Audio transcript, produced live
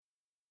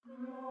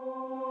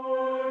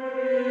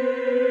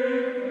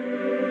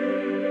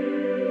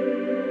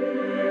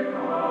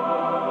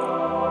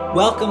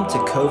Welcome to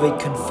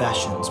COVID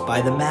Confessions by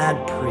the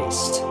Mad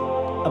Priest,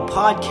 a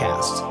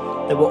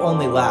podcast that will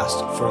only last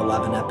for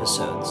 11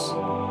 episodes.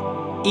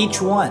 Each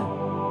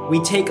one,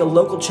 we take a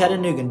local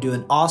Chattanoogan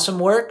doing awesome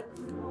work,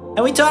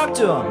 and we talk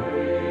to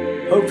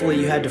them. Hopefully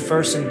you had to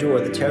first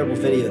endure the terrible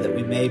video that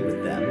we made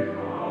with them.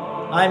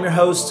 I'm your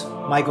host,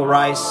 Michael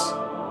Rice,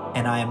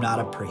 and I am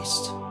not a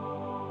priest.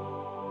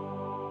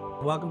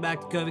 Welcome back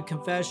to COVID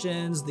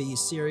Confessions, the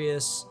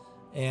serious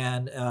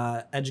and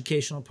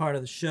educational part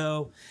of the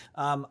show.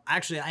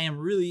 Actually, I am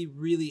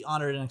really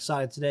honored and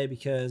excited today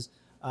because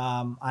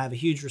I have a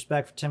huge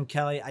respect for Tim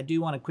Kelly. I do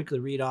want to quickly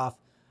read off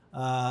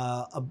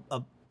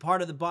a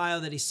part of the bio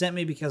that he sent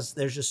me because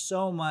there's just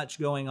so much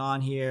going on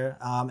here.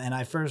 And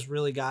I first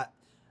really got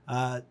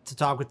to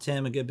talk with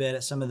Tim a good bit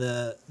at some of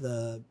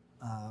the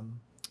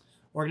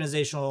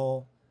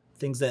organizational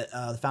things that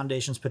the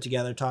foundation's put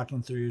together,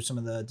 talking through some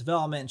of the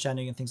development and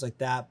Chattanooga and things like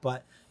that.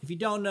 But if you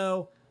don't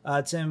know,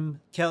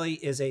 Tim Kelly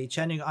is a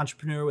Chattanooga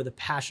entrepreneur with a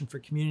passion for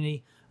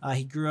community.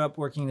 He grew up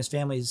working in his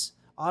family's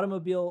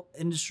automobile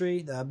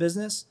industry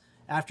business.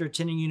 After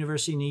attending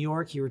University of New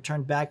York, he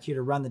returned back here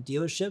to run the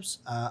dealerships,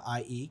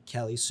 i.e.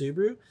 Kelly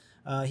Subaru.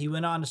 He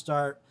went on to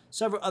start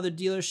several other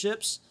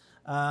dealerships.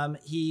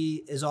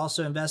 He is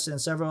also invested in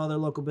several other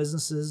local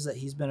businesses that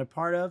he's been a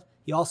part of.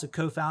 He also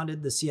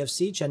co-founded the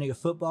CFC, Chattanooga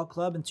Football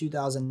Club, in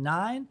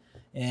 2009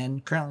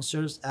 and currently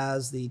serves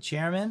as the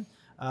chairman.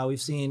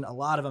 We've seen a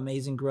lot of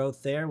amazing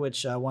growth there,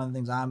 which one of the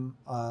things I'm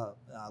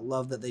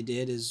love that they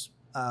did is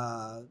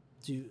Tim,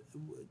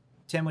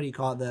 what do you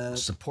call it? The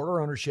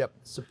supporter ownership,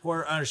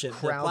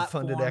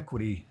 crowd-funded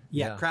equity.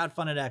 Yeah,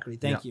 crowd-funded equity.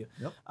 Thank you.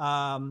 Yep.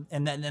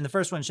 And then the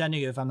first one,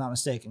 Chattanooga, if I'm not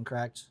mistaken,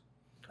 correct?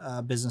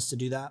 Business to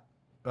do that.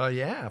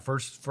 Yeah,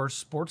 first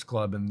sports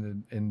club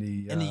in the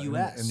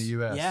U.S. In the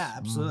U.S. Yeah,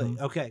 absolutely.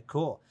 Mm-hmm. Okay,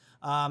 cool.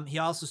 He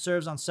also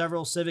serves on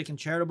several civic and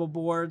charitable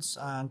boards,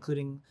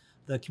 including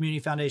the Community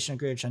Foundation of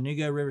Greater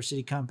Chattanooga, River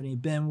City Company,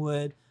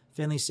 Benwood,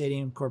 Finley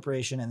Stadium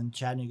Corporation, and the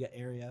Chattanooga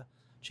Area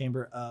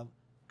Chamber of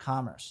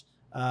Commerce.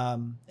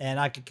 And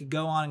I could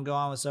go on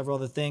with several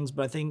other things,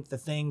 but I think the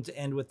thing to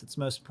end with that's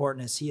most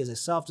important is he is a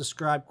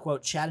self-described,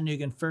 quote,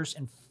 Chattanoogan first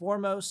and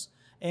foremost,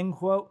 end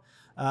quote,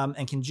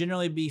 and can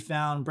generally be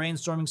found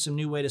brainstorming some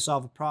new way to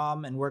solve a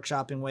problem and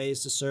workshopping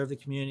ways to serve the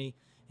community.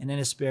 And in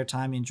his spare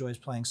time, he enjoys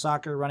playing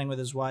soccer, running with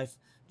his wife,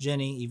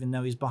 Jenny, even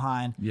though he's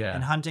behind,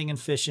 and hunting and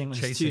fishing with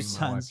his two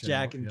sons,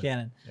 Jack and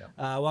Cannon.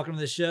 Yeah. Welcome to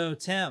the show,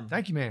 Tim.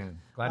 Thank you, man.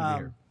 Glad to be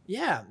here.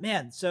 Yeah,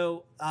 man.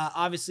 So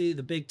obviously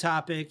the big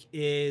topic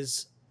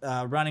is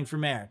running for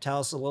mayor. Tell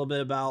us a little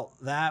bit about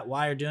that,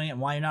 why you're doing it,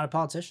 and why you're not a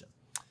politician.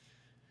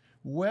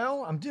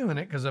 Well, I'm doing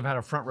it because I've had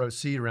a front row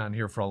seat around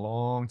here for a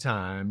long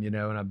time, and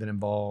I've been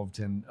involved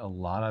in a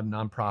lot of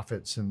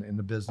nonprofits in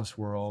the business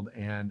world.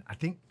 And I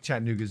think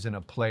Chattanooga's in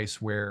a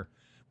place where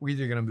we're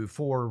either going to move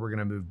forward or we're going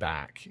to move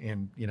back.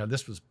 And,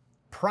 this was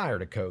prior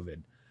to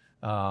COVID.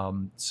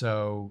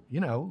 So,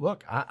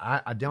 look,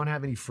 I don't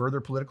have any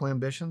further political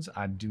ambitions.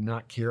 I do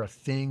not care a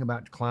thing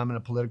about climbing a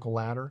political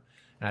ladder.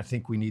 And I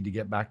think we need to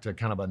get back to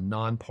kind of a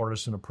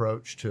nonpartisan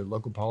approach to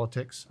local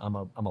politics. I'm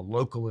a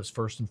localist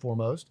first and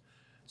foremost.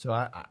 So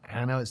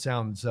I know it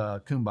sounds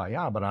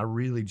kumbaya, but I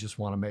really just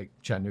want to make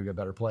Chattanooga a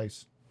better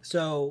place.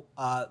 So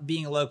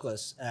being a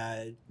localist,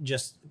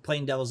 just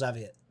playing devil's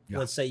advocate,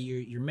 let's say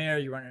you're mayor,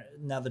 you run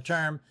another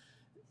term,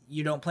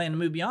 you don't plan to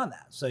move beyond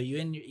that. So you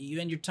end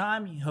your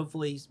time, you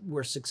hopefully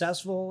were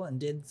successful and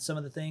did some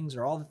of the things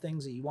or all the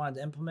things that you wanted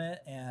to implement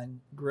and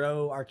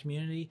grow our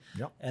community,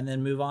 and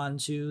then move on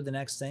to the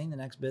next thing, the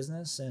next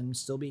business, and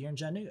still be here in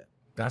Chattanooga.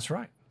 That's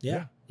right.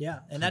 Yeah.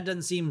 And that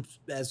doesn't seem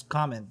as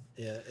common,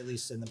 at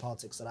least in the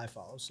politics that I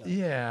follow. So.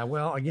 Yeah.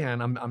 Well,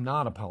 again, I'm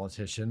not a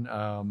politician.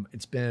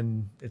 It's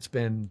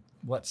been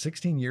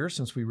 16 years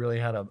since we really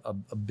had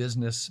a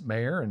business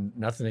mayor, and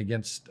nothing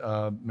against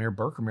Mayor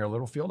Burke or Mayor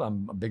Littlefield.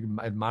 I'm a big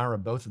admirer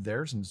of both of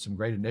theirs and some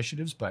great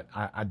initiatives, but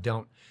I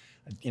don't,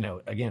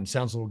 again,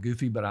 sounds a little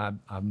goofy, but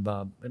I'm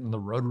been in the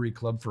Rotary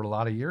Club for a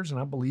lot of years, and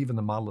I believe in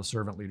the model of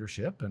servant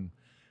leadership, and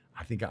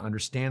I think I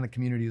understand the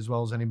community as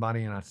well as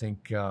anybody, and I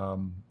think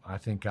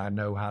I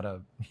know how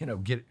to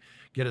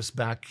get us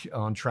back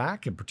on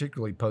track, and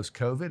particularly post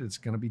COVID, it's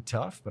going to be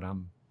tough, but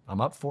I'm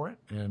up for it,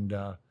 and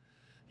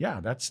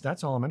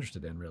that's all I'm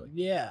interested in, really.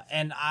 Yeah,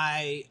 and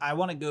I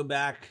want to go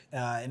back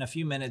in a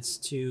few minutes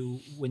to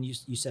when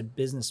you said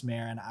business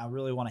mayor, and I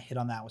really want to hit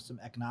on that with some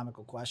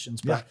economical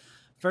questions. But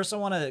first, I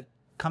want to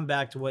come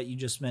back to what you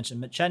just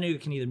mentioned. Chattanooga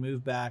can either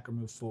move back or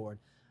move forward.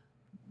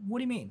 What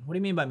do you mean? What do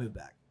you mean by move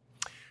back?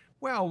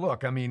 Well,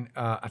 look,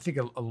 I think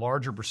a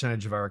larger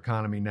percentage of our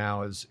economy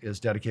now is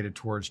dedicated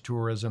towards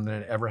tourism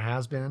than it ever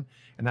has been,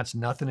 and that's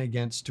nothing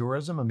against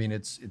tourism.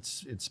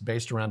 It's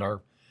based around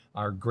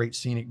our great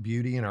scenic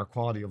beauty and our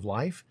quality of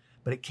life,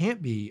 but it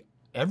can't be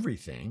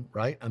everything,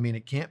 right?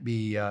 It can't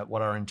be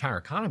what our entire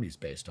economy is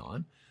based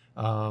on.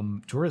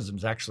 Tourism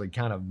is actually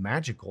kind of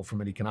magical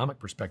from an economic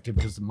perspective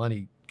because the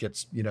money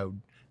gets,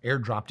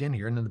 airdropped in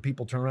here and then the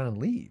people turn around and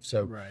leave.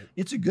 So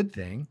It's a good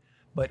thing.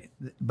 but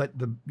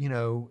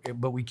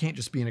but we can't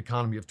just be an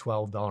economy of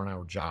 $12 an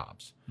hour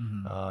jobs.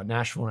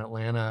 Nashville and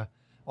Atlanta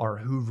are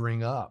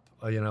hoovering up,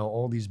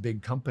 all these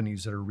big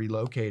companies that are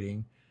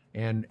relocating,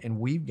 and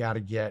we've got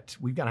to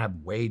have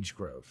wage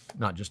growth,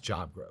 not just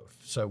job growth.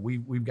 So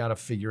we've got to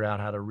figure out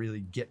how to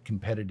really get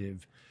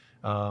competitive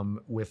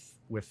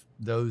with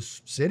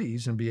those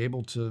cities and be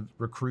able to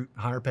recruit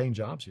higher paying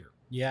jobs here.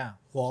 Yeah,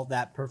 well,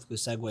 that perfectly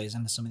segues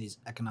into some of these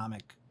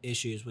economic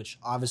issues, which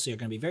obviously are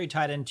going to be very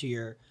tied into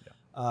your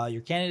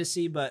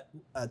candidacy. But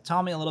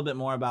tell me a little bit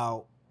more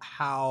about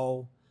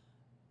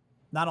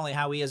not only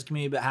how we as a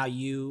community, but how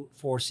you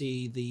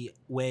foresee the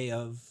way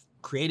of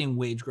creating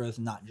wage growth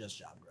and not just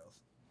job growth.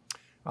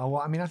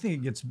 Well, I mean, I think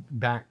it gets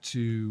back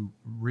to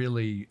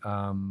really,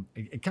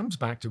 it comes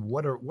back to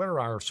what are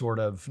our sort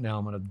of, now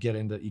I'm going to get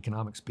into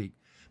economic speak,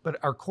 but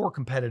our core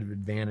competitive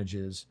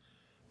advantages.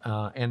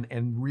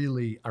 And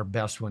really our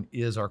best one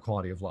is our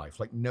quality of life.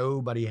 Like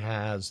nobody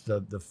has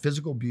the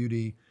physical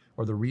beauty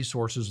or the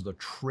resources of the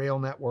trail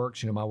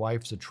networks. My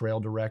wife's a trail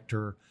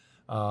director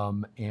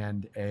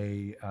and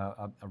a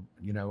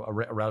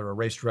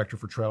race director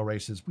for trail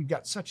races. We've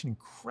got such an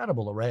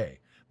incredible array,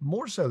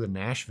 more so than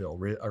Nashville,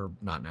 or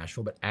not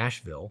Nashville, but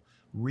Asheville,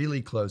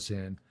 really close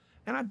in.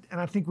 And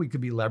I think we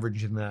could be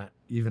leveraging that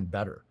even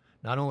better,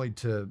 not only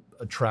to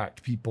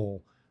attract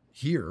people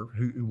here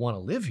who want to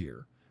live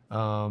here,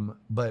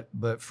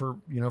 but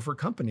for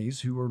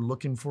companies who are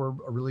looking for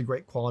a really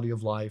great quality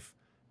of life,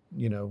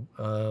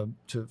 to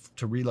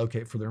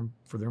relocate for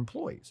their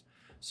employees.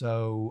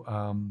 So,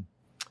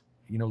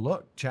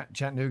 look,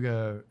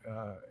 Chattanooga,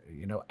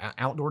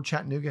 outdoor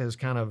Chattanooga has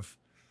kind of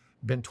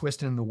been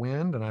twisted in the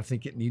wind, and I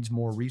think it needs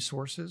more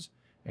resources.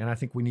 And I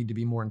think we need to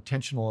be more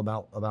intentional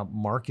about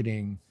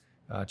marketing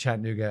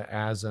Chattanooga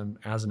as an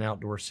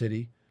outdoor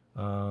city,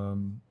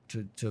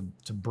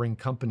 to bring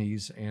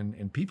companies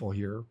and people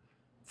here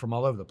from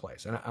all over the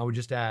place. And I would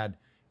just add,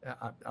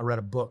 I read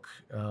a book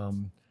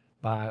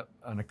by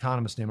an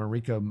economist named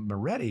Enrico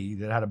Moretti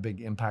that had a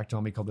big impact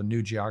on me called The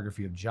New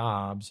Geography of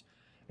Jobs.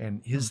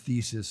 And his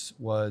thesis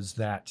was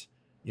that,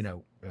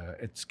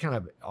 it's kind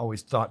of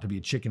always thought to be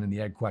a chicken and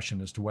the egg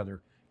question as to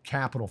whether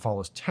capital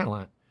follows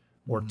talent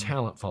or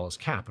talent follows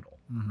capital,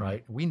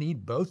 right? We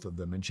need both of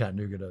them in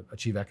Chattanooga to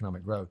achieve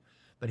economic growth.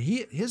 But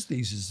his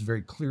thesis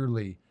very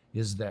clearly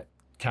is that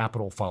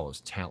capital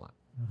follows talent.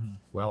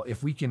 Well,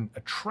 if we can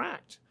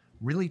attract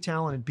really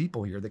talented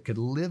people here that could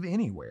live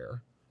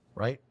anywhere,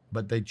 right?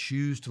 But they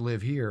choose to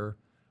live here,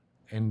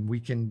 and we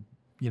can,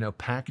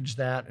 package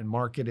that and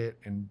market it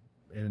and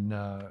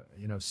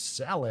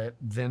sell it,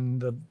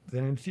 then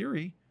in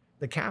theory,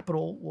 the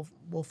capital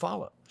will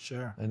follow.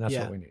 Sure. And that's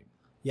what we need.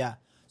 Yeah.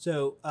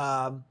 So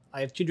I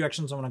have two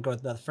directions I want to go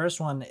with. The first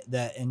one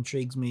that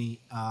intrigues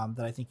me,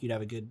 that I think you'd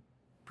have a good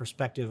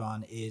perspective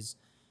on is,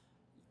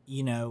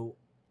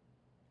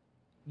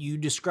 you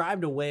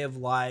described a way of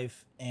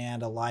life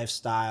and a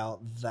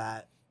lifestyle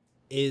that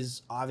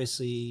is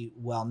obviously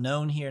well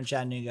known here in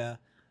Chattanooga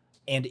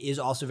and is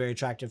also very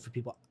attractive for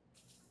people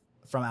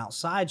from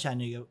outside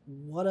Chattanooga.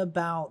 What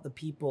about the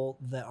people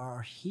that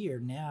are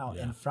here now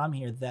and from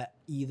here that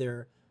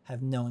either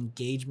have no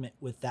engagement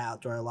with the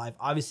outdoor life?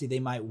 Obviously, they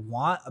might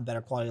want a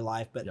better quality of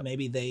life, but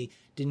maybe they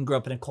didn't grow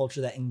up in a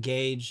culture that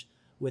engaged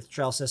with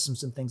trail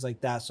systems and things like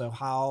that. So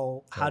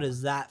how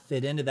does that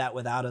fit into that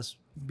without us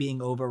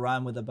being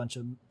overrun with a bunch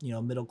of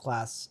middle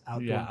class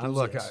outdoor enthusiasts?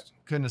 Look, I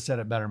couldn't have said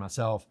it better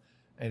myself.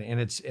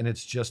 And it's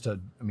just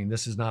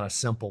this is not a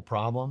simple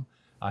problem.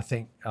 I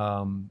think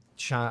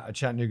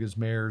Chattanooga's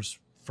mayors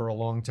for a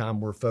long time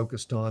were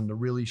focused on the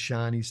really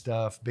shiny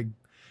stuff, big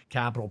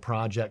capital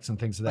projects and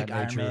things of that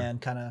nature.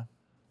 Ironman kind of.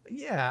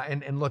 Yeah,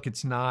 and look,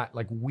 it's not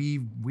like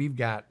we've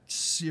got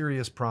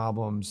serious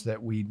problems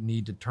that we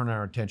need to turn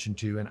our attention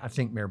to, and I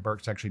think Mayor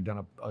Burke's actually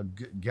done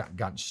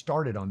gotten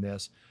started on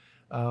this,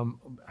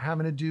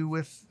 having to do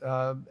with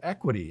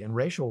equity and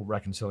racial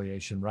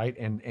reconciliation, right,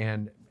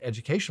 and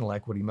educational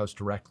equity most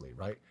directly,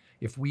 right.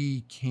 If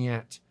we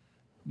can't,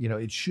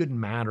 it shouldn't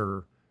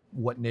matter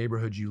what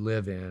neighborhood you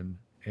live in,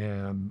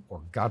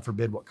 or God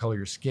forbid what color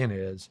your skin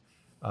is,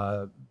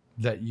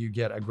 that you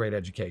get a great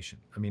education.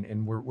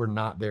 And we're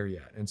not there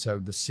yet. And so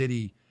the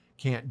city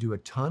can't do a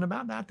ton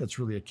about that. That's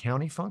really a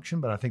county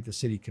function, but I think the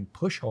city can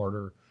push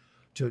harder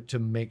to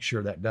make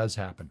sure that does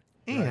happen.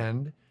 Right.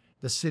 And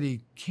the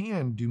city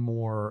can do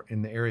more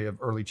in the area of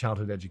early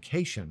childhood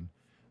education,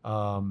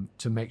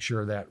 to make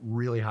sure that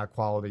really high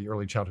quality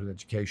early childhood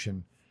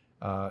education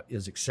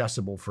is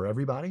accessible for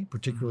everybody,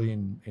 particularly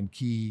in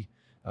key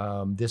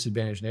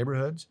disadvantaged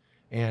neighborhoods.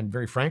 And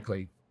very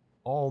frankly,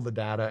 all the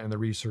data and the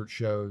research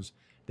shows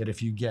that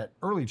if you get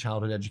early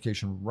childhood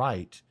education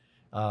right,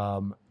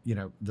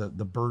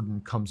 the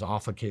burden comes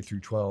off of K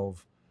through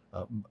 12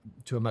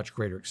 to a much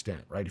greater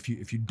extent, right? If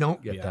you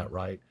don't get that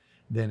right,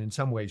 then in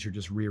some ways you're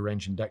just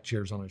rearranging deck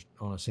chairs on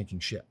a sinking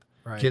ship.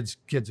 Right. Kids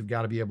have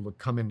got to be able to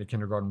come into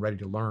kindergarten ready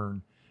to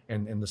learn,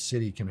 and the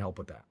city can help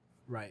with that.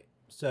 Right.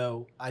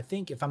 So I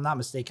think, if I'm not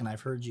mistaken,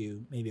 I've heard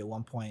you maybe at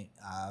one point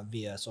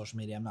via social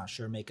media, I'm not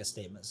sure, make a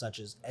statement such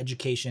as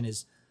education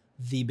is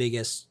the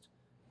biggest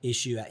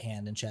issue at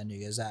hand in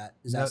Chattanooga. Does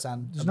that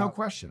sound? There's no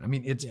question. I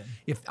mean,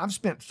 if I've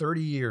spent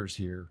 30 years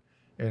here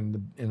in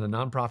the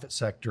nonprofit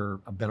sector,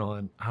 I've been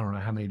on, I don't know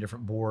how many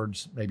different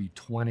boards, maybe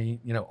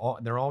 20,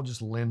 they're all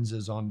just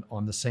lenses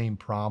on the same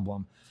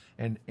problem.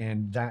 And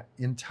that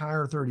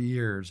entire 30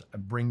 years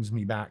brings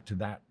me back to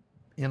that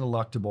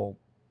ineluctable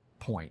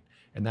point.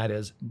 And that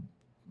is,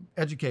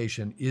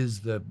 education is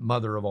the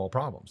mother of all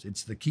problems.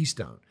 It's the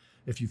keystone.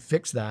 If you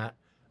fix that,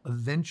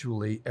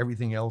 eventually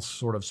everything else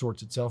sort of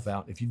sorts itself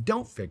out. If you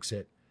don't fix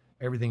it,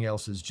 everything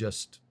else is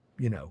just,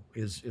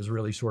 is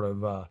really sort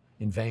of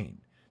in vain.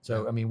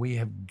 So, I mean, we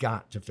have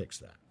got to fix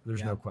that.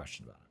 There's no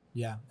question about it.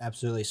 Yeah,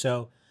 absolutely.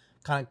 So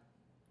kind of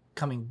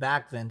coming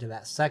back then to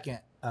that second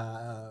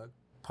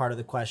part of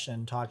the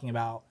question, talking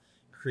about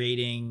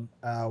creating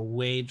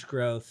wage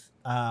growth,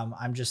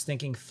 I'm just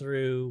thinking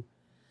through,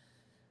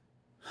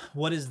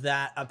 what does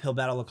that uphill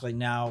battle look like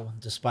now,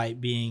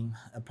 despite being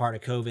a part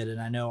of COVID?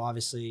 And I know,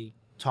 obviously,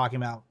 talking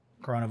about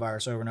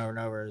coronavirus over and over and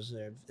over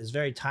is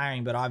very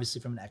tiring, but obviously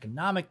from an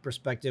economic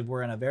perspective,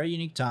 we're in a very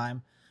unique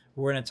time.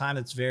 We're in a time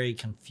that's very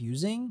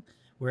confusing.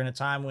 We're in a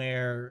time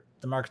where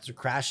the markets are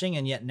crashing,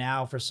 and yet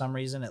now, for some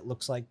reason, it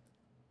looks like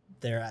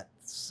they're at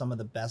some of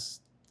the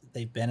best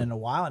they've been in a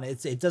while, and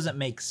it doesn't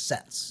make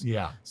sense.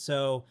 Yeah.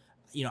 So,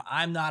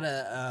 I'm not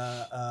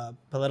a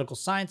political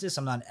scientist.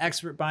 I'm not an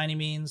expert by any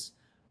means,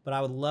 but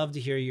I would love to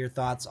hear your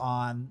thoughts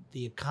on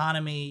the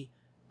economy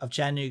of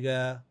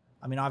Chattanooga.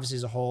 I mean, obviously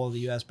as a whole of the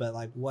U.S., but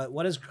like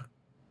what is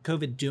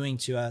COVID doing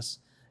to us?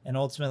 And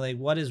ultimately,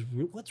 what's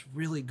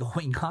really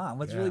going on?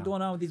 What's really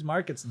going on with these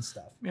markets and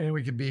stuff? Man,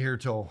 we could be here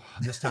till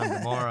this time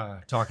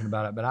tomorrow talking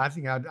about it. But I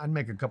think I'd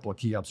make a couple of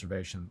key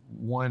observations.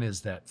 One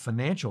is that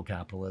financial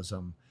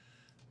capitalism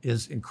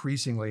is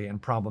increasingly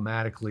and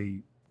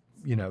problematically,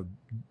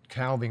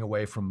 calving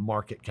away from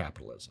market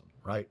capitalism,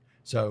 right?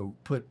 So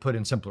put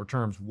in simpler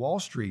terms,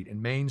 Wall Street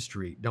and Main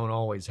Street don't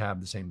always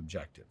have the same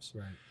objectives.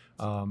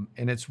 Right.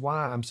 And it's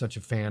why I'm such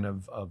a fan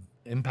of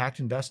impact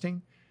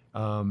investing.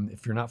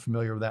 If you're not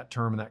familiar with that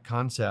term and that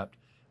concept,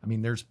 I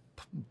mean, there's,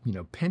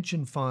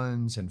 pension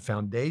funds and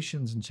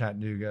foundations in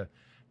Chattanooga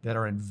that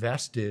are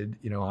invested,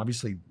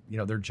 obviously,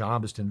 their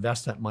job is to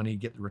invest that money,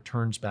 get the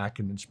returns back,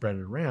 and then spread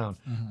it around.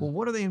 Mm-hmm. Well,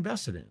 what are they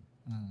invested in?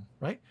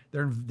 Right?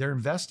 They're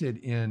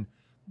invested in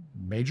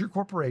major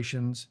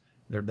corporations.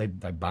 They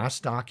buy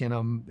stock in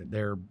them.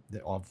 They're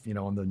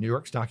on the New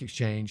York Stock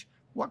Exchange.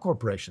 What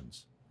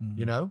corporations?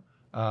 Mm-hmm.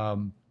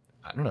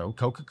 I don't know,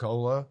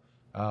 Coca-Cola,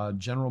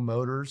 General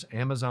Motors,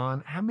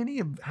 Amazon. How many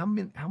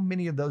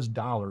of those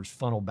dollars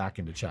funnel back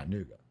into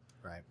Chattanooga?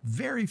 Right.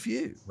 Very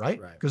few, right?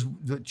 Because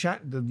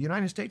the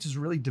United States is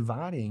really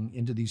dividing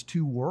into these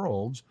two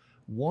worlds.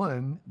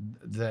 One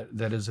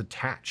that is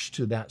attached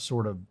to that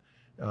sort of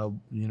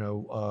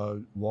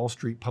Wall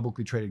Street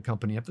publicly traded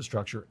company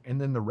infrastructure,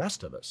 and then the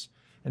rest of us.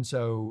 And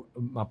so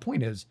my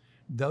point is,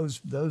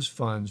 those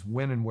funds,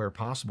 when and where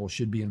possible,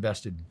 should be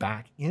invested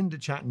back into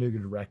Chattanooga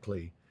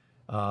directly,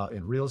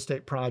 in real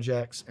estate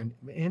projects and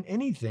in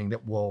anything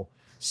that will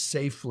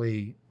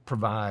safely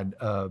provide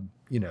an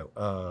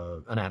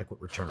adequate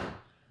return.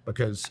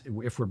 Because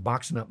if we're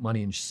boxing up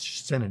money and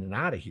sending it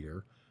out of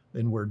here,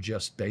 then we're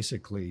just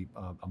basically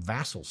a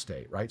vassal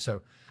state, right?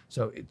 So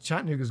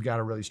Chattanooga's got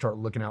to really start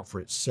looking out for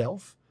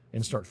itself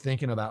and start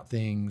thinking about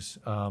things,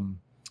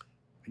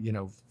 in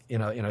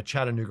a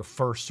Chattanooga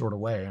first sort of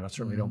way. And I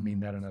certainly don't mean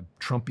that in a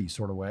Trumpy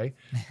sort of way,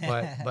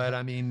 but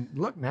I mean,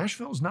 look,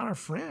 Nashville's not our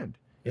friend.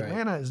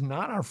 Atlanta is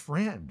not our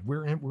friend.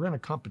 We're in a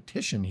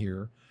competition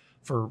here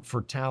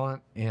for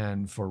talent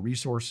and for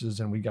resources,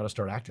 and we've got to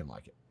start acting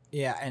like it.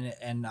 Yeah,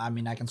 and I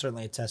mean, I can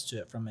certainly attest to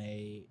it from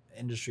a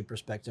industry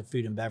perspective.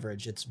 Food and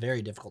beverage, it's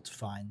very difficult to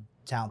find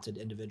talented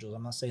individuals.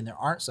 I'm not saying there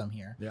aren't some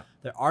here. Yeah.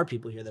 There are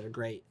people here that are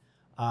great,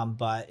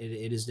 but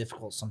it is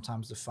difficult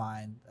sometimes to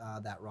find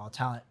that raw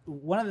talent.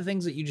 One of the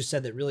things that you just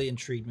said that really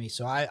intrigued me,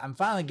 so I'm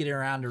finally getting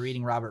around to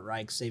reading Robert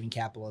Reich's Saving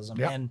Capitalism.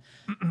 Yep. And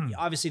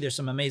obviously there's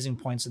some amazing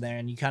points in there,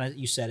 and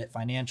you said it,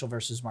 financial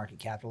versus market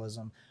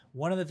capitalism.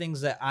 One of the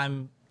things that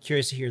I'm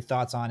curious to hear your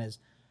thoughts on is,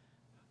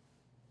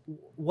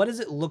 what does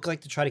it look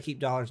like to try to keep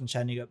dollars in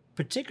Chattanooga,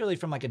 particularly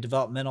from like a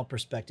developmental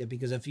perspective?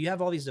 Because if you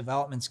have all these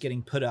developments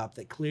getting put up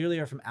that clearly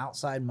are from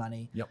outside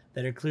money,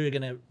 that are clearly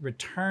going to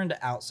return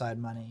to outside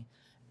money,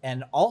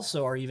 and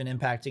also are even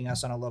impacting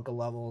us on a local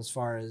level as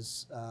far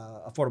as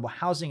affordable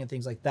housing and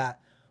things like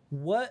that,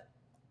 what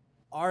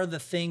are the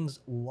things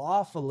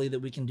lawfully that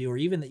we can do, or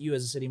even that you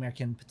as a city mayor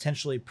can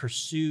potentially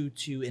pursue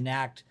to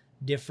enact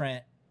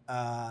different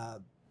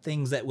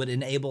things that would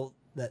enable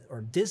that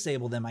or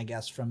disable them, I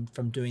guess, from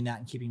doing that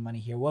and keeping money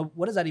here?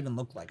 What does that even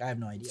look like? I have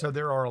no idea. So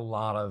there are a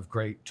lot of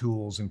great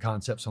tools and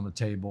concepts on the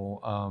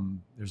table.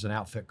 There's an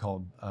outfit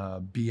called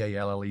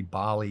BALLE,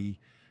 Bali,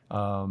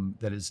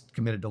 that is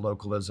committed to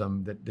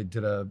localism. That they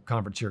did a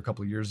conference here a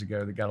couple of years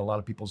ago that got a lot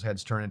of people's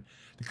heads turning.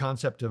 The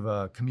concept of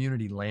a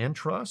community land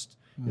trust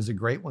is a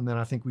great one that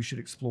I think we should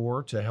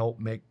explore to help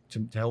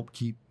help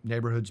keep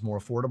neighborhoods more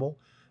affordable.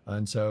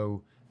 And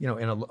so, in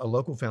a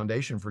local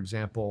foundation, for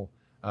example,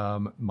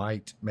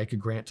 might make a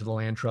grant to the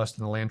land trust,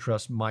 and the land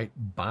trust might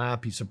buy a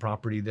piece of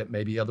property that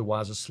maybe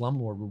otherwise a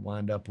slumlord would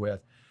wind up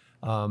with,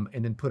 and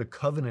then put a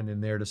covenant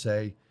in there to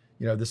say,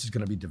 this is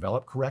going to be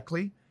developed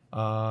correctly,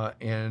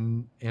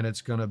 and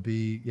it's going to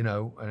be,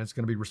 and it's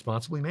going to be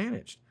responsibly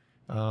managed.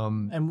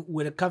 And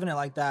would a covenant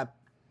like that,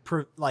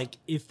 like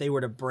if they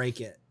were to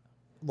break it,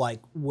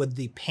 like would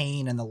the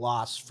pain and the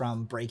loss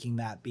from breaking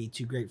that be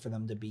too great for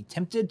them to be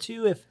tempted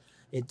to, if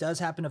it does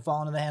happen to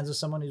fall into the hands of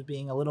someone who's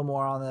being a little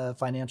more on the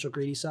financial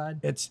greedy side?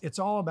 It's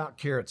all about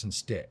carrots and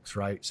sticks,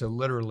 right? So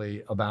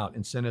literally about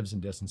incentives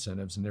and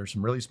disincentives. And there's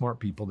some really smart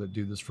people that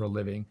do this for a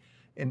living,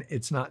 and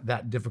it's not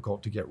that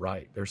difficult to get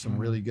right. There's some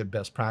really good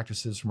best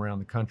practices from around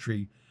the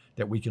country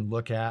that we can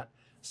look at.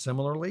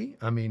 Similarly,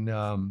 I mean,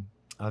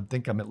 I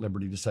think I'm at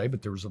liberty to say,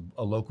 but there was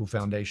a local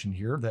foundation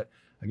here that,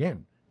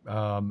 again,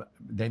 they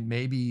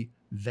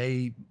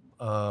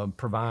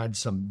provide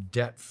some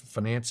debt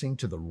financing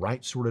to the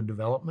right sort of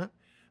development,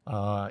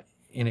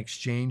 in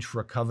exchange for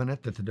a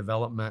covenant that the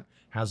development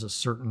has a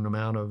certain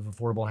amount of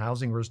affordable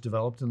housing or is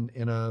developed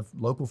in a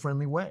local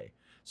friendly way.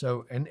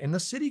 So, and the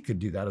city could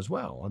do that as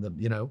well.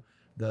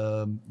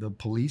 The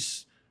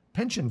police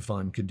pension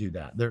fund could do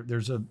that. There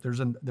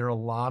are a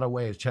lot of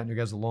ways.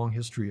 Chattanooga has a long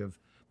history of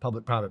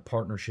public-private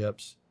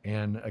partnerships.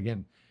 And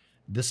again,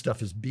 this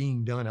stuff is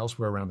being done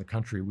elsewhere around the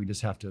country. We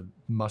just have to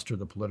muster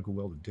the political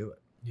will to do it.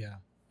 Yeah.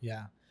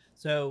 Yeah.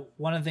 So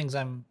one of the things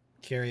I'm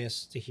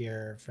curious to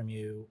hear from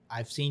you,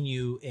 I've seen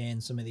you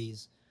in some of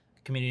these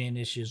community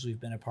initiatives we've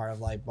been a part of,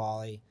 like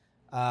Bali.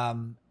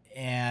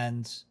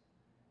 And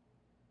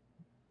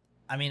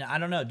I mean, I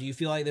don't know. Do you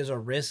feel like there's a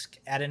risk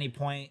at any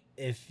point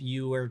if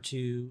you were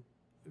to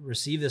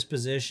receive this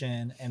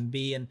position and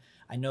be in,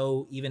 I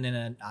know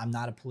even I'm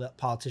not a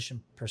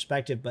politician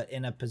perspective, but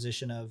in a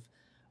position of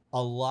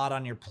a lot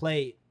on your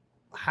plate,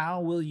 how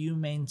will you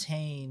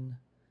maintain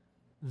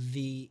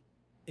the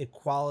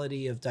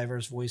equality of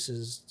diverse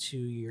voices to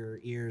your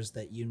ears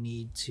that you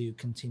need to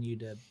continue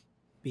to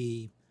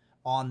be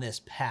on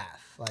this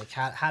path? Like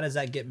how does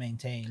that get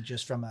maintained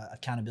just from an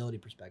accountability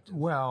perspective?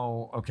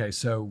 Well, okay.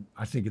 So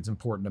I think it's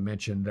important to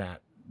mention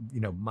that,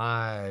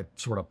 my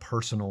sort of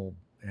personal,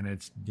 and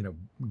it's,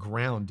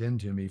 ground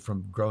into me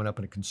from growing up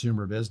in a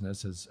consumer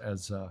business as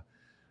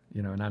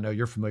and I know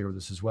you're familiar with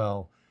this as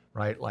well,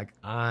 right? Like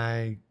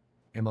I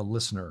am a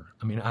listener.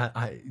 I mean,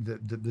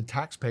 the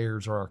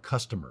taxpayers are our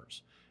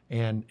customers.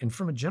 And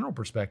from a general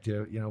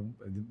perspective,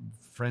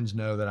 friends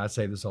know that I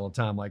say this all the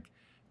time, like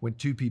when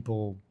two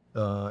people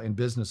in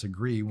business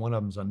agree, one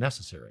of them's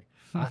unnecessary.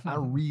 I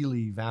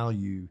really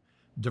value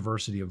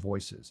diversity of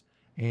voices.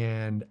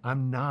 And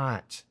I'm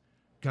not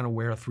going to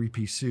wear a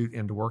 3-piece suit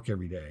into work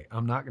every day.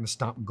 I'm not going to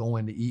stop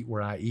going to eat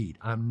where I eat.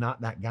 I'm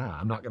not that guy.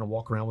 I'm not going to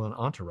walk around with an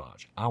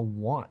entourage. I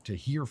want to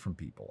hear from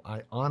people.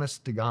 I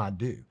honest to God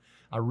do.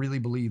 I really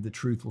believe the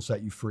truth will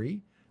set you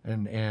free.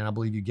 And I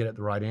believe you get at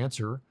the right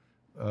answer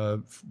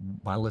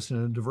by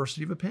listening to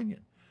diversity of opinion.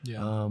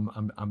 Yeah.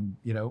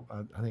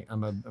 I think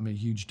I'm a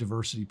huge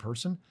diversity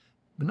person,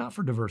 but not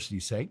for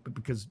diversity's sake, but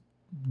because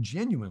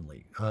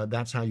genuinely,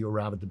 that's how you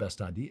arrive at the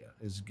best idea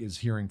is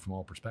hearing from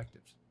all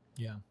perspectives.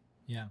 Yeah.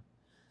 Yeah.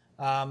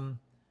 I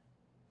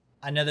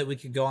know that we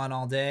could go on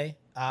all day.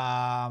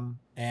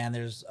 And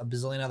there's a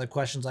bazillion other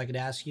questions I could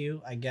ask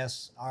you. I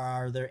guess,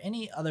 are there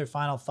any other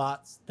final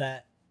thoughts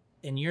that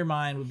in your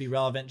mind would be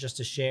relevant just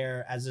to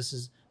share, as this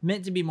is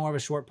meant to be more of a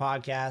short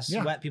podcast,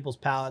 wet people's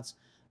palates,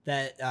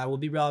 that will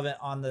be relevant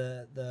on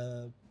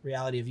the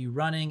reality of you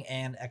running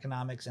and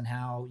economics and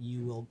how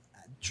you will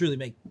truly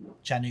make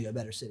Chattanooga a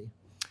better city?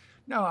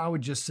 No, I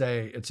would just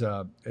say it's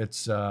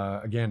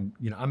again,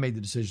 I made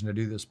the decision to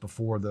do this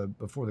before the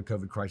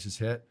COVID crisis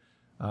hit.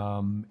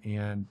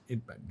 And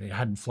it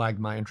hadn't flagged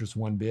my interest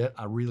one bit.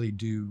 I really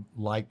do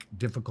like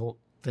difficult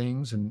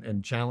things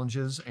and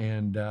challenges,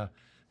 and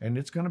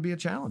it's going to be a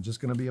challenge. It's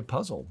going to be a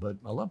puzzle, but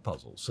I love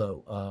puzzles.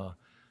 So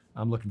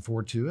I'm looking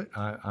forward to it.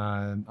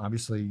 I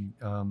obviously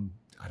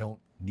I don't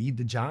need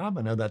the job.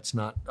 I know that's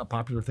not a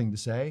popular thing to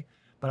say,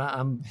 but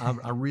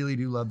I really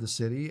do love the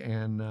city,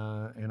 and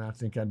I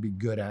think I'd be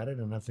good at it,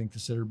 and I think the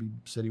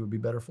city would be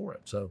better for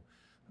it. So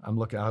I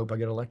hope I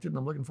get elected, and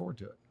I'm looking forward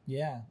to it.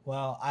 Yeah.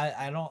 Well,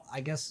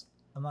 I guess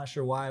I'm not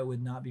sure why it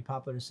would not be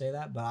popular to say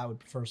that, but I would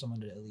prefer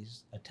someone to at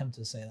least attempt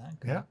to say that.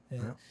 Yeah.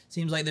 It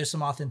seems like there's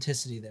some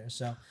authenticity there.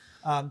 So,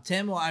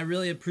 Tim, well, I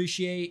really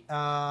appreciate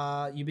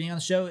you being on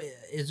the show.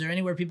 Is there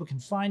anywhere people can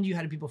find you?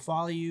 How do people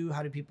follow you?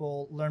 How do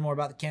people learn more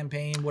about the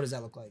campaign? What does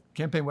that look like?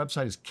 Campaign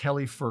website is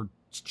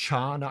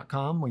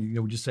kellyforcha.com.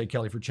 We just say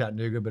Kelly for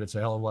Chattanooga, but it's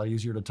a hell of a lot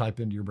easier to type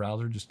into your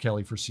browser, just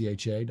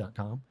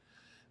kellyforcha.com.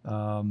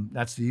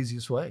 That's the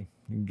easiest way.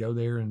 You can go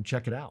there and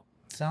check it out.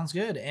 Sounds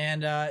good.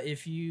 And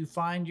if you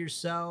find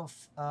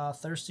yourself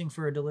thirsting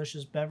for a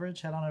delicious beverage,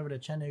 head on over to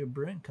Chattanooga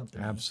Brewing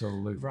Company.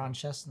 Absolutely. Ron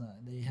Chestnut.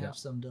 They have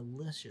some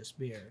delicious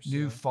beers.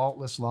 New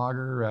Faultless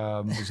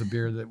Lager was a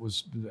beer that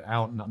was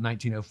out in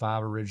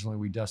 1905 originally.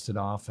 We dusted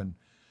off and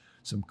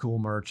some cool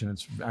merch, and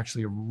it's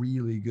actually a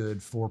really good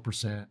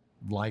 4%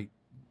 light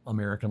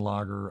American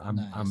lager. I'm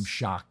Nice.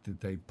 shocked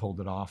that they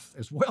pulled it off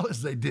as well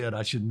as they did.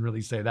 I shouldn't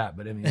really say that,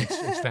 but I mean,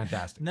 it's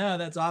fantastic. No,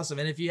 that's awesome.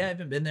 And if you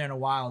haven't been there in a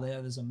while, they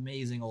have this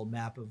amazing old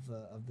map of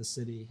the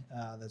city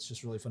that's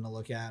just really fun to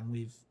look at. And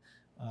we've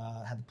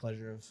had the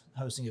pleasure of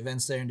hosting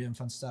events there and doing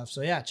fun stuff.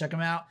 So yeah, check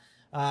them out.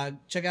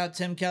 Check out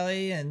Tim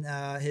Kelly and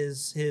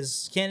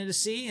his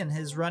candidacy and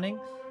his running.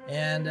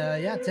 And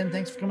yeah, Tim,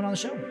 thanks for coming on the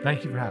show.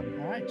 Thank you for having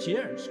me. All right,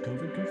 cheers.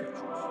 COVID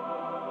confessions.